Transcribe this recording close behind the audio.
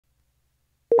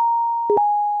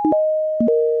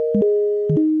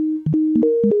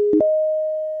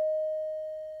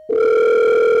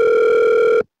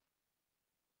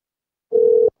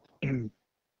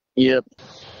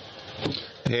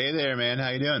Hey there, man. How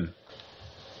you doing?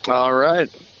 All right.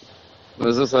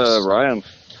 Is this Ryan?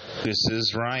 This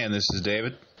is Ryan. This is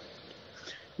David.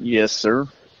 Yes, sir.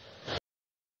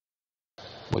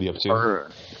 What are you up to?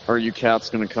 Are you cats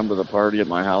going to come to the party at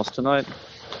my house tonight?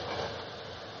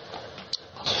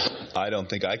 I don't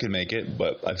think I could make it,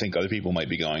 but I think other people might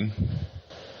be going.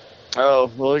 Oh,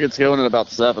 well, it gets going at about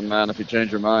 7, man, if you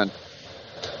change your mind.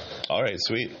 All right,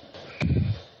 sweet.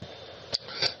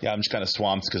 Yeah, I'm just kind of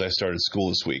swamped because I started school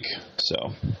this week,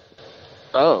 so.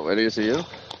 Oh, at ECU?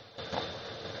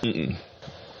 Mm-mm.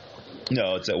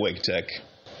 No, it's at Wake Tech.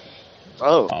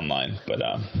 Oh. Online, but,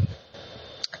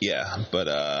 yeah, but,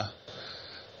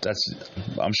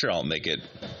 I'm sure I'll make it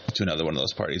to another one of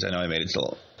those parties. I know I made it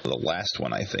to the last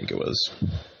one, I think it was.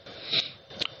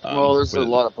 Well, there's a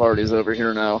lot of parties over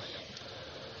here now.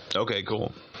 Okay,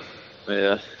 cool.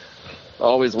 Yeah.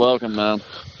 Always welcome, man.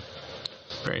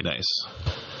 Very nice.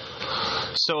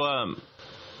 So,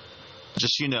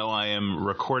 just so you know, I am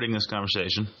recording this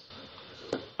conversation.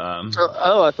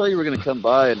 I thought you were going to come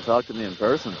by and talk to me in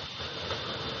person.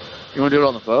 You want to do it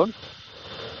on the phone?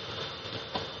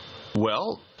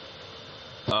 Well,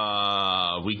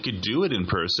 we could do it in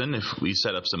person if we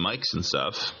set up some mics and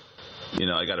stuff. You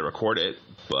know, I got to record it,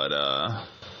 but,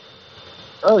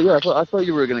 Oh, yeah, I thought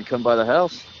you were going to come by the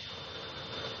house.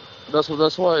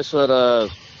 That's why I said,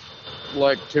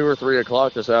 like 2 or 3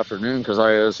 o'clock this afternoon, because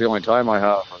it's the only time I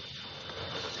have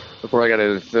before I got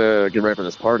to get ready for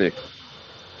this party.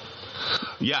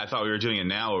 Yeah, I thought we were doing it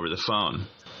now over the phone.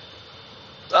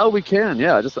 Oh, we can,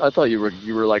 yeah. I thought you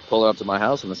were like pulling up to my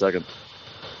house in a second.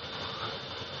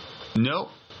 No,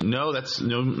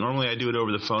 normally I do it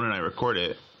over the phone and I record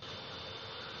it.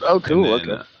 Oh, cool,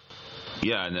 then, okay.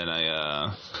 Yeah, and then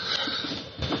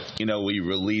we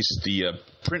released the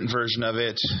print version of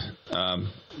it.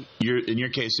 In your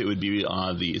case, it would be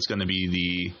it's going to be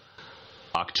the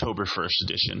October 1st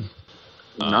edition.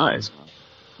 Nice.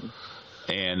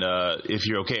 And if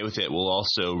you're okay with it, we'll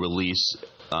also release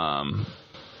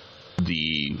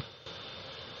the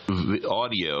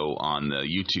audio on the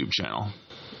YouTube channel.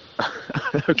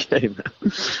 Okay, man.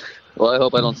 Well, I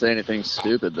hope I don't say anything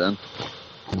stupid then.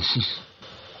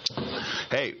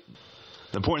 Hey,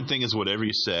 the important thing is whatever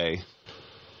you say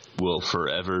will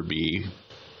forever be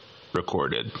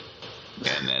recorded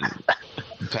and then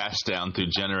passed down through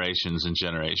generations and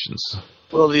generations.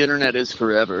 Well, the internet is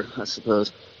forever, I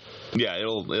suppose. Yeah,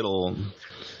 it'll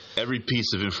every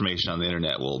piece of information on the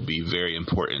internet will be very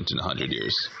important in 100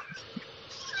 years.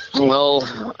 Well,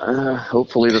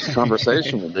 hopefully this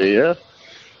conversation will be, yeah.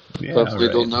 Yeah, hopefully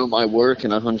right. they'll know my work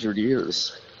in 100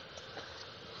 years.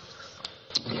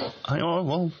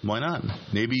 Well, why not?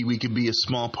 Maybe we could be a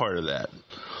small part of that.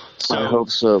 So, I hope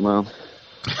so, man.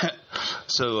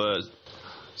 So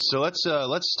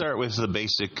let's start with the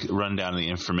basic rundown of the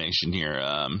information here.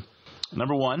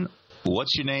 Number one,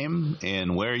 what's your name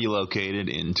and where are you located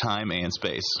in time and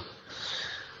space?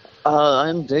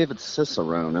 I'm David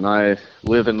Cicerone, and I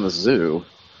live in the zoo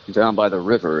down by the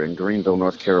river in Greenville,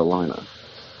 North Carolina.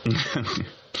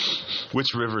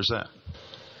 Which river is that?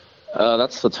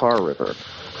 That's the Tar River.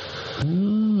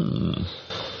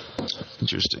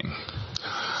 Interesting.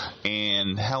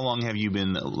 And how long have you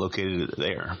been located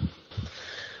there?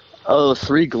 Oh,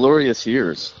 3 glorious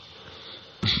years.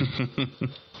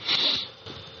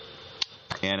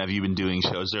 And have you been doing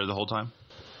shows there the whole time?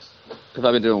 Have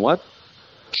I been doing what?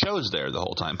 Shows there the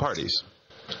whole time, parties.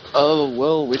 Oh,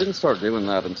 well, we didn't start doing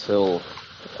that until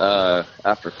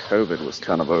after COVID was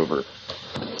kind of over.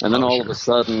 And then all of a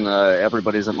sudden,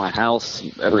 everybody's at my house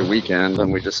every weekend,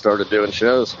 and we just started doing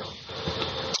shows.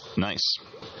 Nice.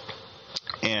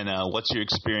 And what's your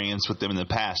experience with them in the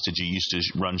past? Did you used to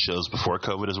run shows before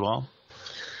COVID as well?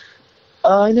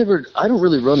 I don't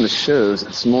really run the shows.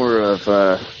 It's more of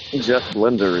Jeff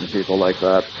Blender and people like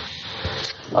that.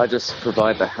 I just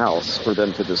provide the house for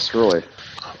them to destroy.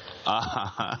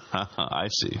 I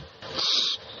see.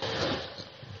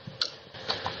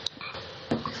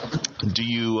 Do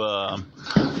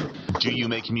you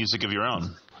make music of your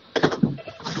own?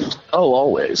 Oh,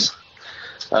 always.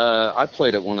 I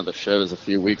played at one of the shows a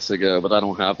few weeks ago, but I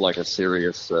don't have like a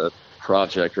serious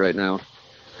project right now.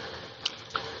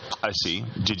 I see.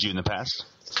 Did you in the past?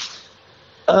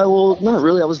 Well, not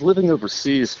really. I was living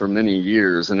overseas for many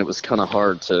years, and it was kind of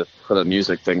hard to put a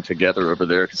music thing together over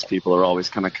there because people are always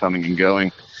kind of coming and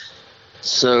going.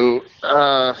 So,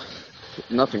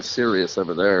 nothing serious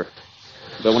over there.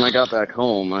 But when I got back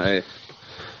home, I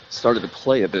started to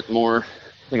play a bit more.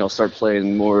 I think I'll start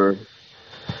playing more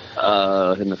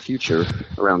in the future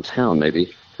around town,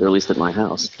 maybe, or at least at my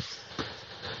house.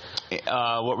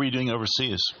 What were you doing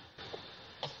overseas?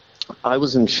 I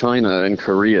was in China and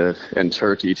Korea and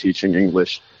Turkey teaching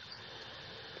English.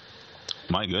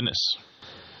 My goodness.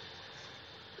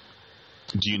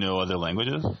 Do you know other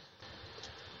languages?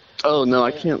 Oh, no,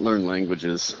 I can't learn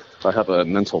languages. I have a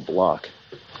mental block.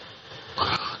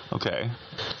 Okay.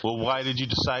 Well, why did you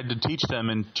decide to teach them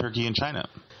in Turkey and China?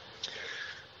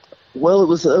 Well, it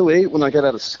was '08 when I got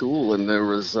out of school, and there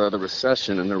was the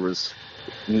recession, and there was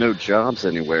no jobs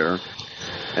anywhere.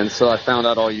 And so I found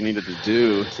out all you needed to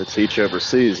do to teach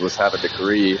overseas was have a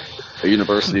degree, a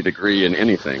university degree in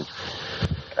anything.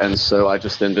 And so I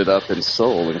just ended up in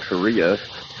Seoul in Korea,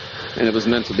 and it was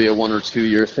meant to be a 1 or 2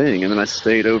 year thing. And then I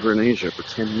stayed over in Asia for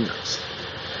 10 years.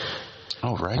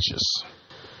 Oh, righteous.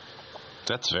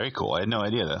 That's very cool. I had no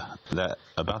idea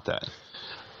about that.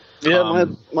 Yeah,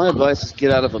 my advice is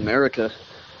get out of America.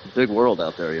 Big world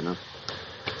out there, you know.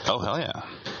 Oh, hell yeah.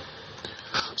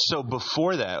 So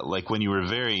before that, like when you were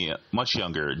very much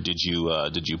younger, did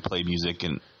you play music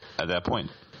at that point?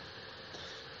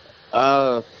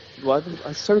 Well,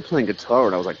 I started playing guitar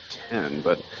when I was like 10,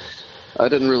 but I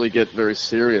didn't really get very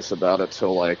serious about it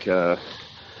till like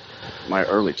my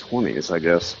early 20s, I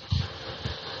guess.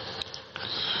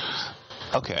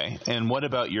 Okay, and what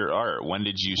about your art? When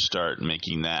did you start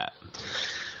making that?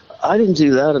 I didn't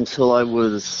do that until I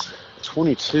was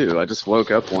 22. I just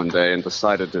woke up one day and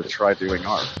decided to try doing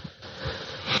art.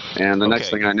 And the next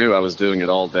thing I knew, I was doing it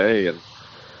all day, and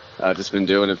I've just been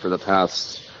doing it for the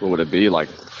past, what would it be, like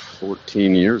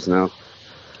 14 years now.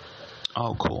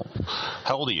 Oh, cool.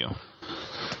 How old are you?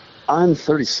 I'm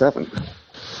 37.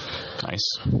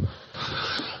 Nice.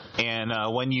 And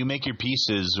when you make your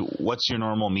pieces, what's your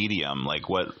normal medium? Like,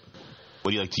 what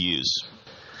do you like to use?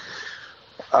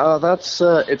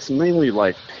 It's mainly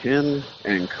like pen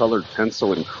and colored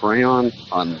pencil and crayon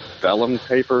on vellum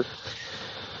paper.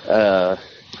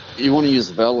 You want to use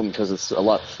vellum because it's a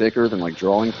lot thicker than like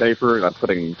drawing paper, and I'm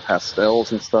putting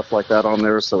pastels and stuff like that on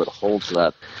there, so it holds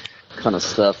that kind of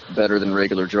stuff better than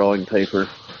regular drawing paper.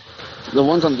 The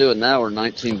ones I'm doing now are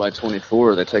 19 by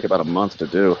 24. They take about a month to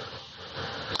do.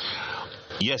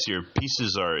 Yes, your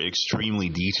pieces are extremely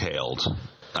detailed.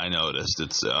 I noticed.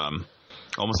 It's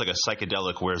almost like a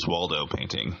psychedelic Where's Waldo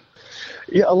painting.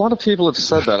 Yeah, a lot of people have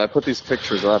said that. I put these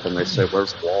pictures up and they say,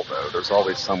 where's Waldo? There's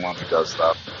always someone who does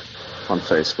that on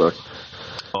Facebook.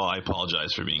 Oh, I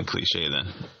apologize for being cliche then.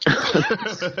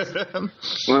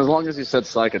 Well, as long as you said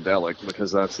psychedelic,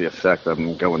 because that's the effect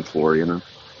I'm going for, you know?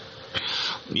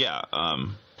 Yeah.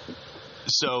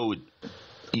 So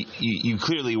you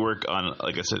clearly work on,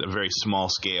 like I said, a very small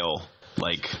scale.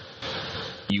 Like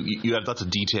you have lots of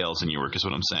details in your work, is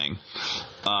what I'm saying.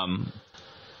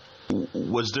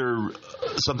 Was there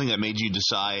something that made you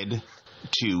decide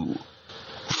to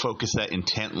focus that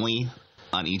intently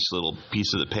on each little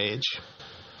piece of the page?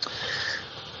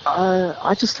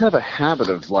 I just have a habit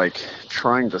of like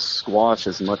trying to squash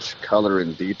as much color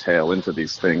and detail into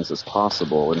these things as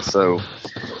possible, and so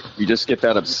you just get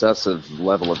that obsessive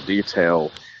level of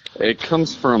detail. It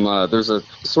comes from there's a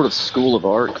sort of school of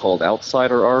art called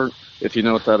outsider art, if you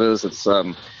know what that is.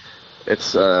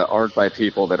 It's art by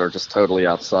people that are just totally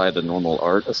outside the normal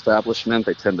art establishment.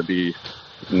 They tend to be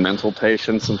mental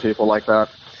patients and people like that.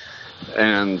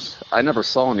 And I never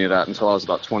saw any of that until I was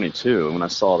about 22. And when I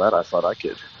saw that, I thought I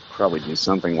could probably do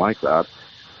something like that.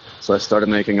 So I started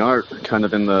making art kind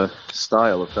of in the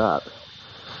style of that.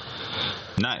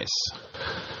 Nice.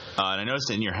 And I noticed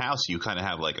in your house you kind of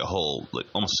have like a whole, like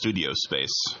almost studio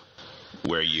space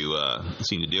where you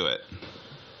seem to do it.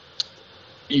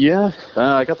 Yeah,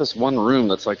 I got this one room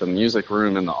that's like the music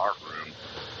room and the art room.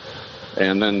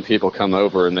 And then people come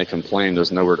over and they complain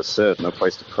there's nowhere to sit, no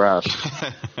place to crash.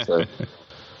 So.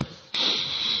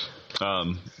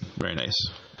 Very nice.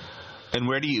 And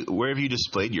where have you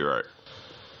displayed your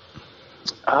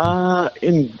art?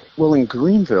 In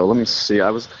Greenville. Let me see.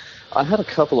 I had a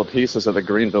couple of pieces at the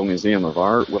Greenville Museum of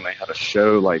Art when they had a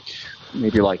show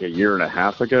maybe a year and a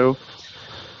half ago.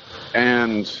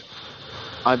 And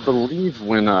I believe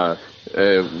when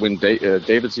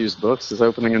David's Used Books is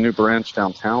opening a new branch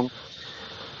downtown,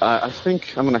 I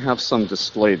think I'm going to have some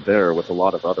displayed there with a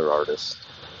lot of other artists.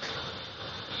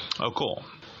 Oh, cool.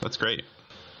 That's great.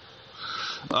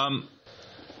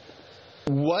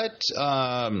 What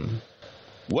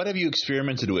have you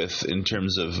experimented with in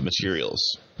terms of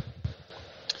materials?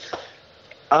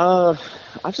 I've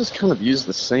just kind of used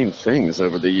the same things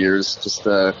over the years. Just,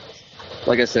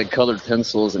 like I said, colored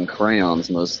pencils and crayons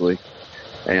mostly.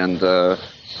 And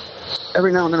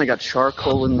every now and then I got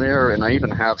charcoal in there, and I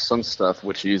even have some stuff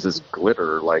which uses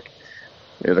glitter, like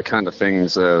the kind of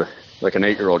things like an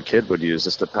 8-year-old kid would use,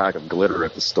 just a pack of glitter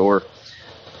at the store.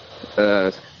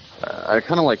 I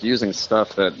kind of like using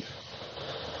stuff that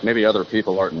maybe other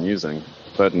people aren't using,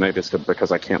 but maybe it's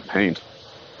because I can't paint.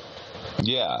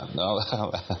 Yeah, no,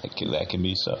 that can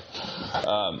be so.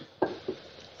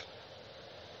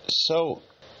 So,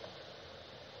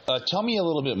 tell me a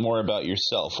little bit more about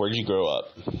yourself. Where did you grow up?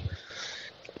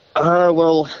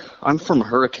 Well, I'm from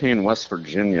Hurricane, West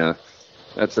Virginia.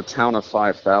 It's a town of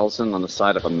 5,000 on the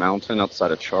side of a mountain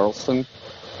outside of Charleston.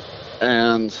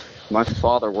 And my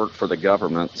father worked for the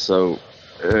government, so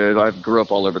I grew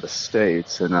up all over the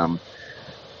states, in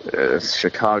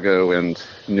Chicago and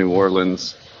New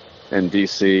Orleans and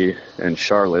D.C. and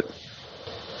Charlotte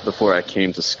before I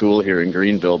came to school here in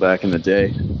Greenville back in the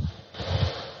day.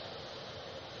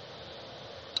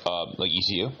 Like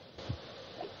ECU?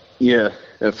 Yeah,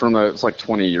 it's like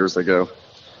 20 years ago.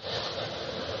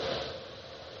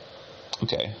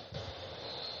 Okay.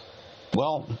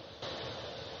 Well,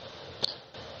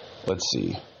 let's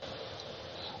see.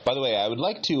 By the way, I would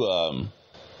like to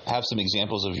have some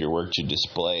examples of your work to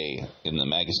display in the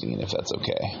magazine, if that's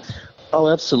okay. Oh,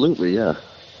 absolutely, yeah.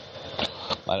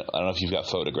 I don't know if you've got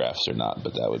photographs or not,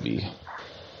 but that would be...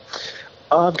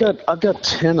 I've got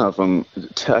 10 of them.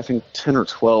 I think 10 or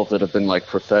 12 that have been like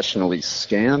professionally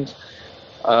scanned.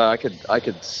 I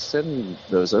could send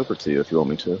those over to you if you want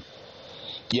me to.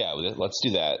 Yeah, let's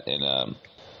do that, and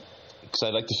because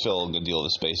I'd like to fill a good deal of the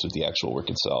space with the actual work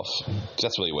itself.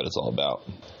 That's really what it's all about.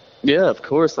 Yeah, of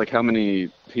course. Like, how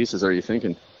many pieces are you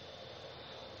thinking?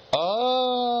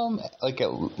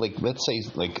 Let's say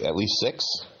like at least 6.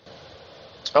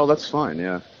 Oh, that's fine.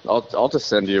 Yeah, I'll just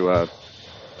send you.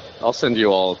 I'll send you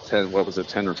all 10. What was it,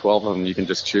 10 or 12 of them? You can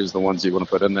just choose the ones you want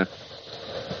to put in there.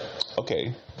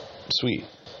 Okay, sweet.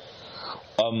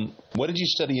 What did you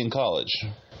study in college?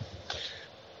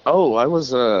 Oh,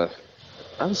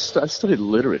 I studied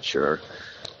literature.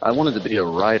 I wanted to be a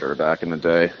writer back in the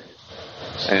day,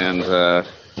 and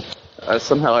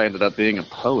somehow I ended up being a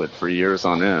poet for years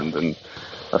on end and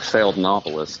a failed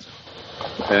novelist.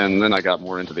 And then I got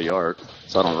more into the art,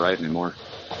 so I don't write anymore.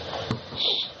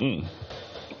 Mm.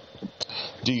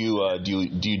 Do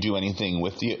you do anything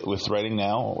with writing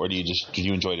now, or do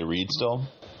you enjoy to read still?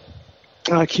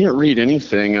 I can't read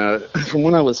anything. From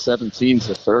when I was 17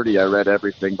 to 30, I read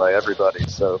everything by everybody,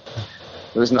 so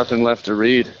there's nothing left to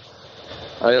read.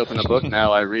 I open a book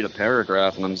now, I read a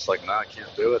paragraph, and I'm just like, nah, I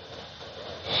can't do it.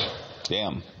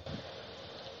 Damn.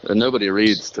 And nobody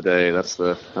reads today. That's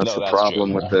the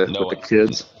problem with the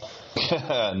kids.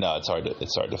 No, it's hard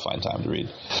to find time to read.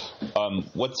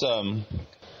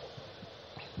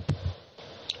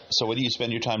 So what do you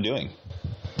spend your time doing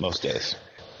most days?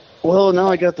 Well, now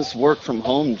I got this work from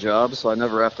home job, so I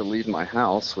never have to leave my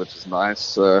house, which is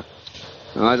nice. And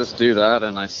I just do that,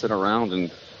 and I sit around and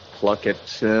pluck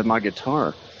at my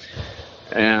guitar.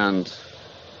 And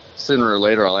sooner or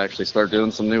later, I'll actually start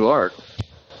doing some new art.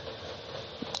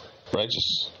 Right.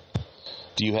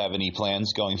 Do you have any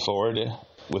plans going forward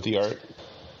with the art?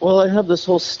 Well, I have this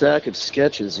whole stack of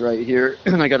sketches right here,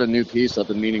 and I got a new piece I've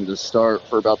been meaning to start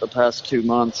for about the past 2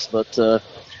 months, but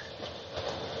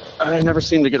I never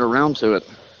seem to get around to it.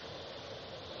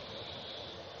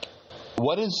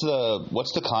 What's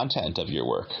the content of your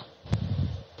work?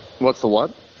 What's the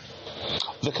what?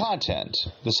 The content,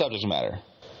 the subject matter.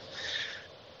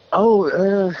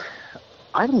 Oh,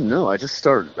 I don't know. I just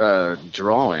start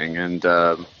drawing, and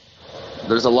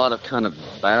there's a lot of kind of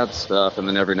bad stuff, and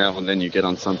then every now and then you get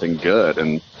on something good,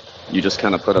 and you just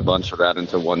kind of put a bunch of that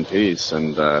into one piece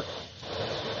and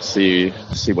see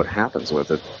what happens with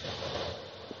it.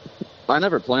 I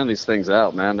never plan these things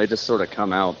out, man. They just sort of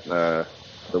come out the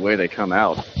way they come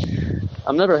out.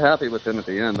 I'm never happy with them at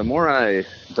the end. The more I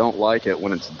don't like it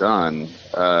when it's done,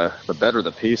 the better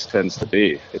the piece tends to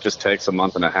be. It just takes a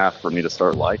month and a half for me to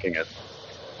start liking it.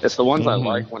 It's the ones I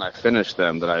like when I finish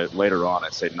them that later on I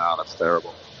say, nah, that's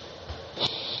terrible.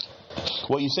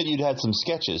 Well, you said you'd had some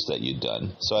sketches that you'd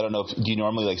done. So I don't know, do you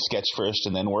normally like sketch first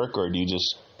and then work, or do you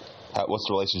what's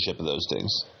the relationship of those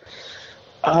things?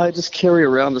 I just carry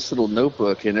around this little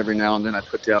notebook, and every now and then I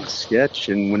put down a sketch,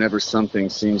 and whenever something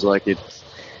seems like it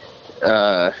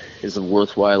is a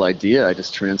worthwhile idea, I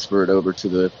just transfer it over to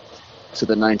the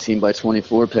 19 by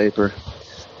 24 paper,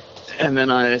 and then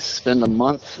I spend a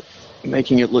month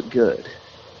making it look good.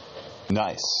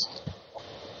 Nice.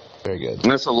 Very good.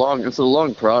 And it's a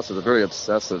long process, a very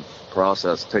obsessive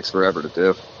process. It takes forever to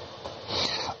do.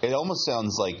 It almost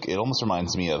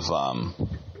reminds me of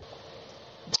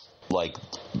like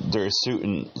there are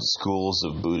certain schools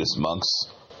of Buddhist monks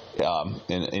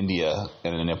in India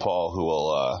and in Nepal who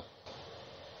will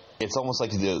it's almost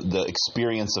like the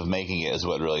experience of making it is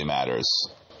what really matters,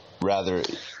 rather,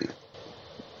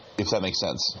 if that makes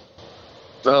sense.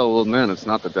 Oh, well, man, it's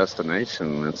not the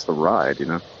destination, it's the ride, you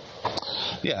know?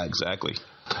 Yeah, exactly.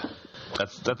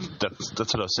 That's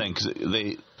what I was saying, because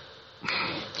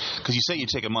you say you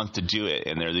take a month to do it,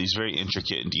 and there are these very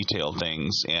intricate and detailed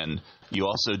things, and you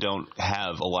also don't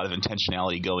have a lot of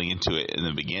intentionality going into it in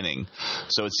the beginning.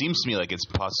 So it seems to me like it's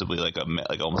possibly like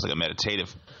almost like a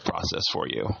meditative process for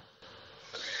you.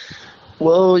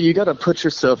 Well, you got to put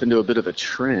yourself into a bit of a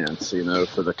trance, you know,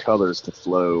 for the colors to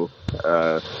flow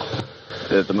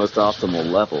at the most optimal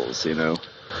levels, you know.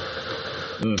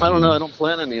 Mm-hmm. I don't know. I don't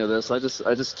plan any of this. I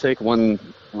just take one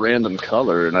random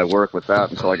color and I work with that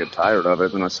until I get tired of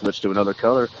it, and I switch to another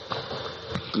color.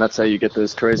 And that's how you get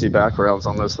those crazy backgrounds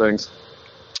on those things.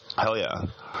 Hell yeah.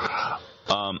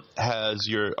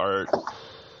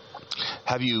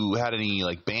 Have you had any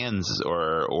like bands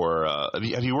or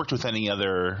have you worked with any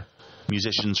other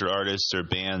musicians or artists or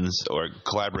bands or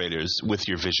collaborators with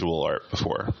your visual art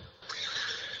before?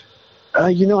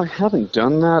 You know, I haven't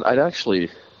done that. I'd actually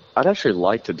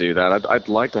like to do that. I'd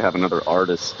like to have another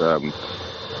artist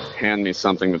hand me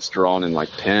something that's drawn in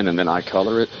like pen and then I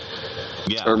color it.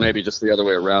 Yeah. Or maybe just the other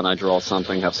way around. I draw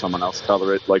something, have someone else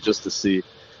color it, like just to see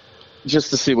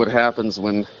what happens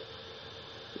when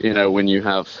you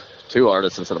have two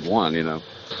artists instead of one, you know.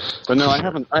 But no, I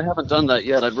haven't done that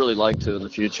yet. I'd really like to in the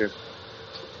future.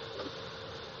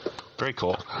 Very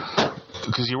cool.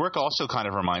 Because your work also kind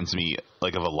of reminds me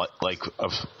like of a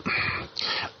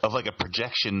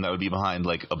projection that would be behind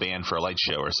like a band for a light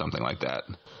show or something like that.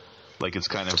 Like it's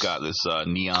kind of got this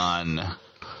neon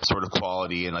sort of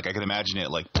quality, and like I can imagine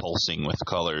it like pulsing with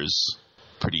colors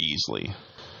pretty easily.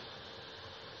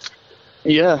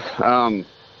 Yeah,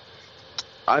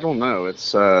 I don't know.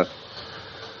 It's a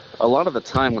lot of the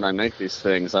time when I make these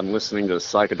things, I'm listening to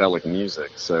psychedelic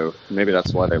music, so maybe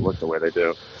that's why they look the way they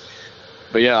do.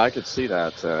 But yeah, I could see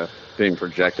that being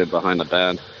projected behind the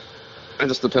band. It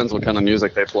just depends what kind of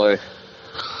music they play.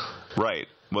 Right.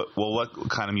 What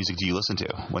kind of music do you listen to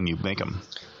when you make them?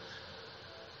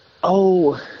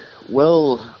 Oh,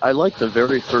 well, I like the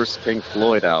very first Pink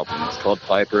Floyd album. It's called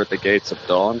Piper at the Gates of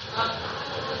Dawn.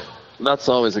 That's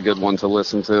always a good one to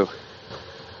listen to.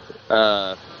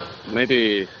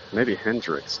 Maybe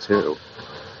Hendrix too.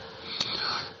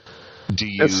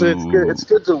 It's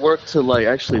good to work to like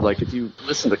actually like if you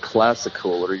listen to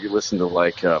classical or you listen to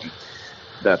like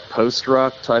that post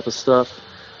rock type of stuff,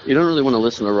 you don't really want to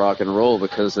listen to rock and roll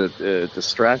because it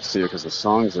distracts you because the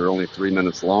songs are only 3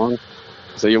 minutes long.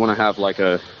 So you want to have like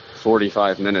a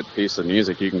 45-minute piece of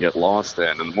music you can get lost in,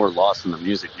 and the more lost in the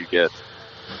music you get,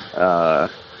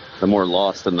 the more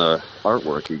lost in the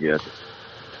artwork you get.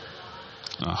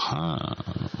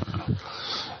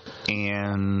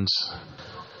 And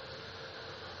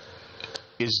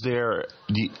is there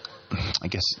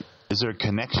a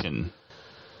connection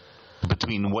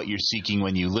between what you're seeking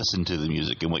when you listen to the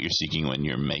music and what you're seeking when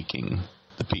you're making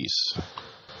the piece?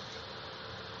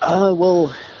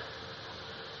 Well,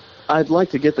 I'd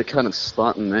like to get the kind of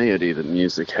spontaneity that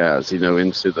music has, you know,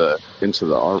 into the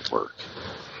artwork,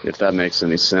 if that makes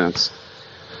any sense.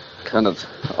 Kind of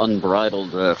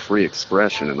unbridled free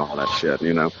expression and all that shit,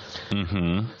 you know.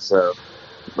 Mm-hmm. So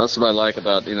that's what I like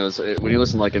about, you know, when you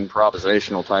listen to like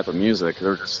improvisational type of music,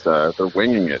 they're just they're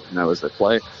winging it, you know, as they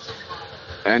play.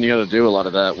 And you got to do a lot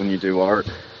of that when you do art.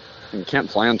 And you can't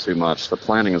plan too much. The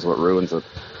planning is what ruins it.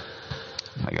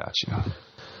 I got you.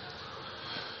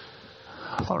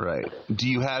 All right. Do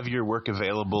you have your work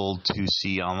available to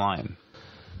see online?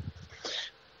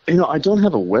 You know, I don't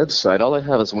have a website. All I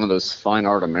have is one of those Fine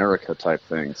Art America type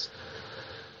things.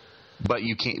 But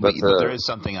you can't. But there is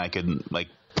something I can like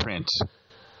print,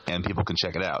 and people can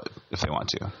check it out if they want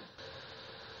to.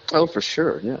 Oh, for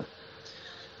sure. Yeah.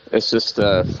 It's just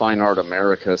Fine Art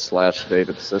America /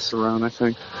 David Cicerone, I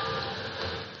think.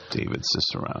 David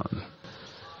Cicerone.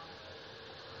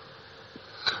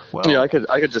 Well, yeah, I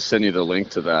could just send you the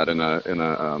link to that in a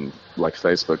like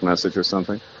Facebook message or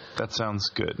something. That sounds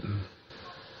good.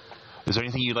 Is there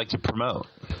anything you'd like to promote?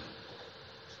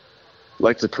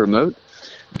 Like to promote?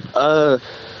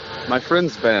 My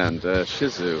friend's band,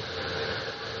 Shizu.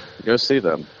 Go see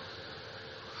them.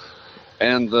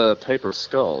 And the Paper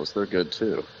Skulls, they're good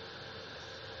too.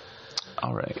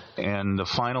 All right. And the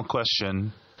final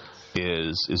question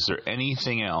is there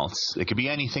anything else, it could be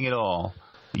anything at all,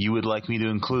 you would like me to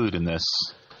include in this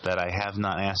that I have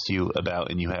not asked you about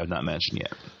and you have not mentioned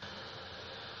yet?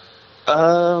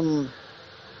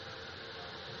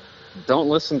 Don't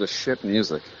listen to shit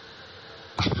music.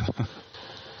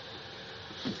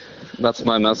 That's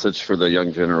my message for the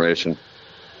young generation.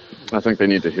 I think they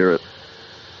need to hear it.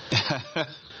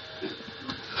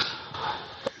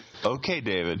 Okay,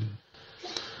 David.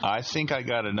 I think I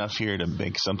got enough here to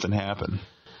make something happen.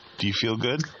 Do you feel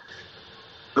good?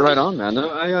 Right on, man. No,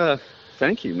 I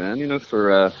thank you, man.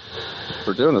 For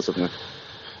doing this with me.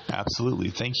 Absolutely.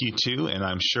 Thank you too, and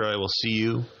I'm sure I will see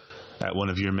you at one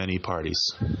of your many parties.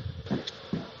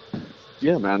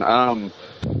 Yeah, man.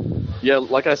 Yeah,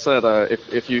 like I said,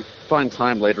 if you find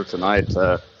time later tonight,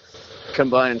 come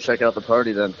by and check out the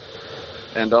party then,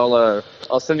 and I'll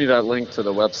send you that link to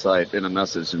the website in a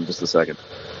message in just a second.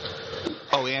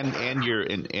 Oh,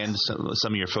 and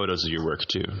some of your photos of your work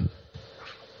too.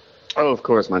 Oh, of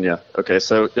course, man. Yeah. Okay,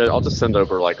 so I'll just send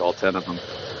over like all 10 of them.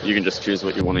 You can just choose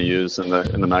what you want to use in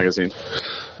the magazine.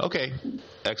 Okay,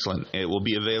 excellent. It will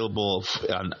be available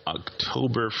on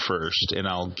October 1st, and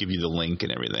I'll give you the link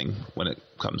and everything when it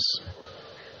comes.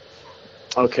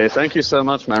 Okay, thank you so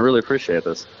much, man. I really appreciate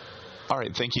this. All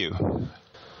right, thank you.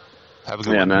 Have a good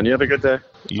one. Yeah, man. You have a good day.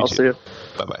 You I'll too. see you.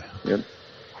 Bye-bye. Yep.